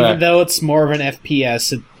 Mm-hmm. Even though it's more of an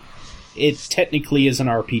FPS, it technically is an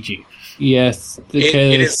RPG. Yes,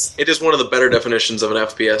 because it is one of the better definitions of an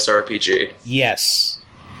FPS RPG. Yes.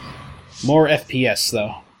 More FPS,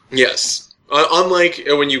 though. Yes. Unlike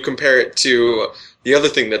when you compare it to the other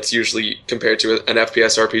thing that's usually compared to an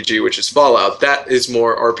FPS RPG, which is Fallout, that is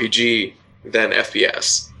more RPG than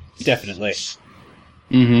FPS. Definitely.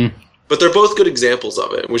 Mm-hmm. But they're both good examples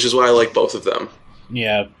of it, which is why I like both of them.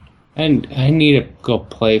 Yeah. And I need to go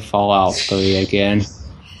play Fallout 3 again.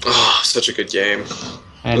 Oh, such a good game.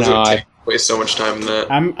 I know. I waste so much time in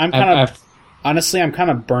that. I'm kind of... Honestly, I'm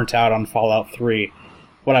kind of burnt out on Fallout 3.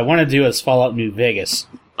 What I want to do is Fallout New Vegas.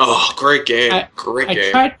 Oh, great game. Great game.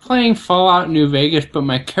 I tried playing Fallout New Vegas, but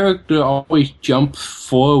my character always jumps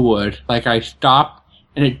forward. Like, I stop,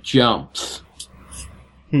 and it jumps.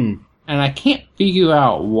 And I can't figure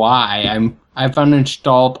out why. I've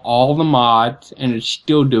uninstalled all the mods, and it's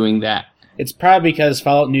still doing that. It's probably because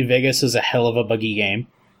Fallout New Vegas is a hell of a buggy game.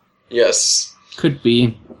 Yes. Could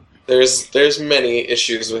be. There's many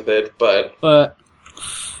issues with it, but... But...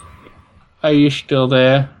 Are you still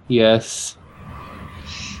there? Yes.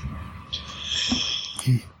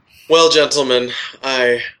 Well, gentlemen,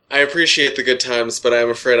 I appreciate the good times, but I'm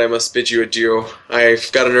afraid I must bid you adieu. I've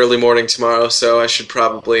got an early morning tomorrow, so I should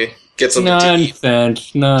probably get something to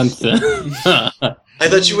eat. Nonsense. I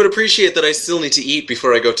thought you would appreciate that I still need to eat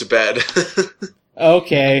before I go to bed.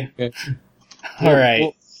 Okay. All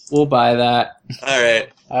right. We'll buy that. All right.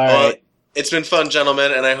 Well, it's been fun,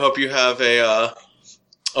 gentlemen, and I hope you have a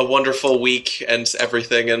wonderful week and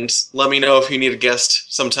everything, and let me know if you need a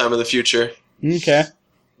guest sometime in the future. Okay.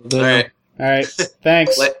 All right. All right.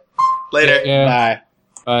 Thanks. Later. Yeah.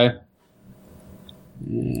 Bye. Bye.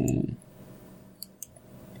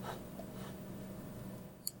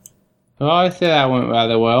 Well, I say that went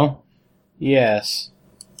rather well. Yes.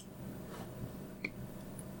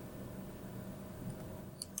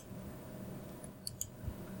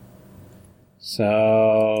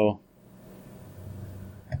 So...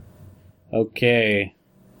 Okay.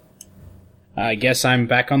 I guess I'm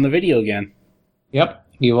back on the video again. Yep,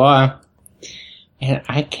 you are. And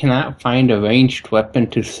I cannot find a ranged weapon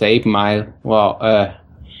to save my... Well,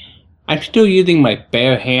 I'm still using my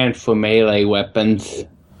bare hand for melee weapons.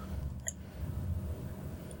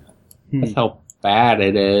 That's how bad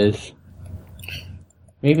it is.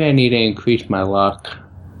 Maybe I need to increase my luck.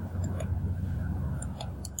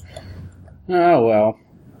 Oh, well.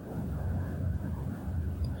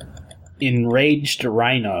 Enraged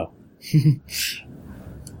Rhino.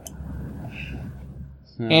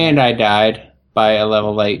 And I died by a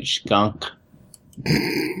level 8 skunk.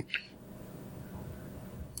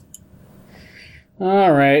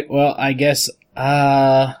 Alright, well, I guess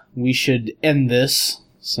we should end this.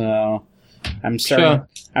 So I'm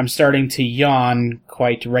starting to yawn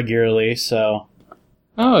quite regularly, so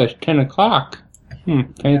Oh, it's 10 o'clock.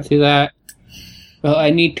 Fancy that. Well,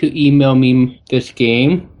 I need to email me this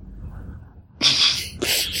game.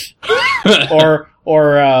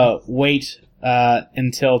 or wait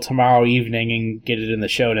until tomorrow evening and get it in the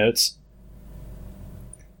show notes.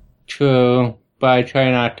 True, but I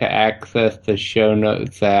try not to access the show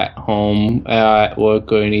notes at home, at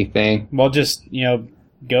work, or anything. Well, just,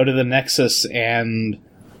 go to the Nexus and,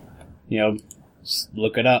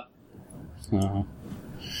 look it up. So.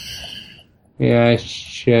 Yeah, I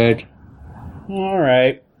should.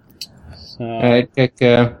 Alright. So. Alright, take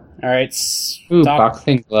care. Alright. Ooh,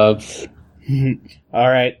 boxing gloves.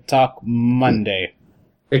 Alright, talk Monday.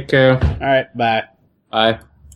 Take care. Alright, bye. Bye.